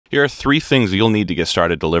Here are 3 things you'll need to get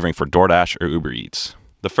started delivering for DoorDash or Uber Eats.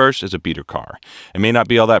 The first is a beater car. It may not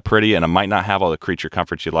be all that pretty and it might not have all the creature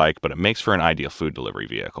comforts you like, but it makes for an ideal food delivery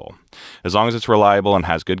vehicle. As long as it's reliable and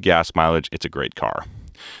has good gas mileage, it's a great car.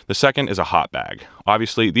 The second is a hot bag.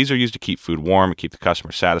 Obviously, these are used to keep food warm and keep the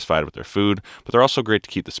customer satisfied with their food, but they're also great to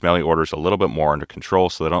keep the smelly orders a little bit more under control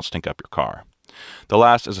so they don't stink up your car. The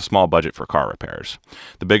last is a small budget for car repairs.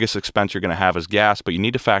 The biggest expense you're going to have is gas, but you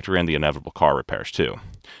need to factor in the inevitable car repairs too.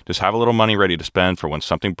 Just have a little money ready to spend for when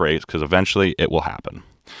something breaks, because eventually it will happen.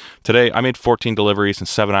 Today, I made 14 deliveries in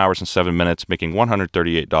 7 hours and 7 minutes, making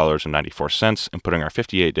 $138.94 and putting our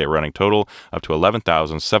 58-day running total up to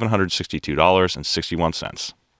 $11,762.61.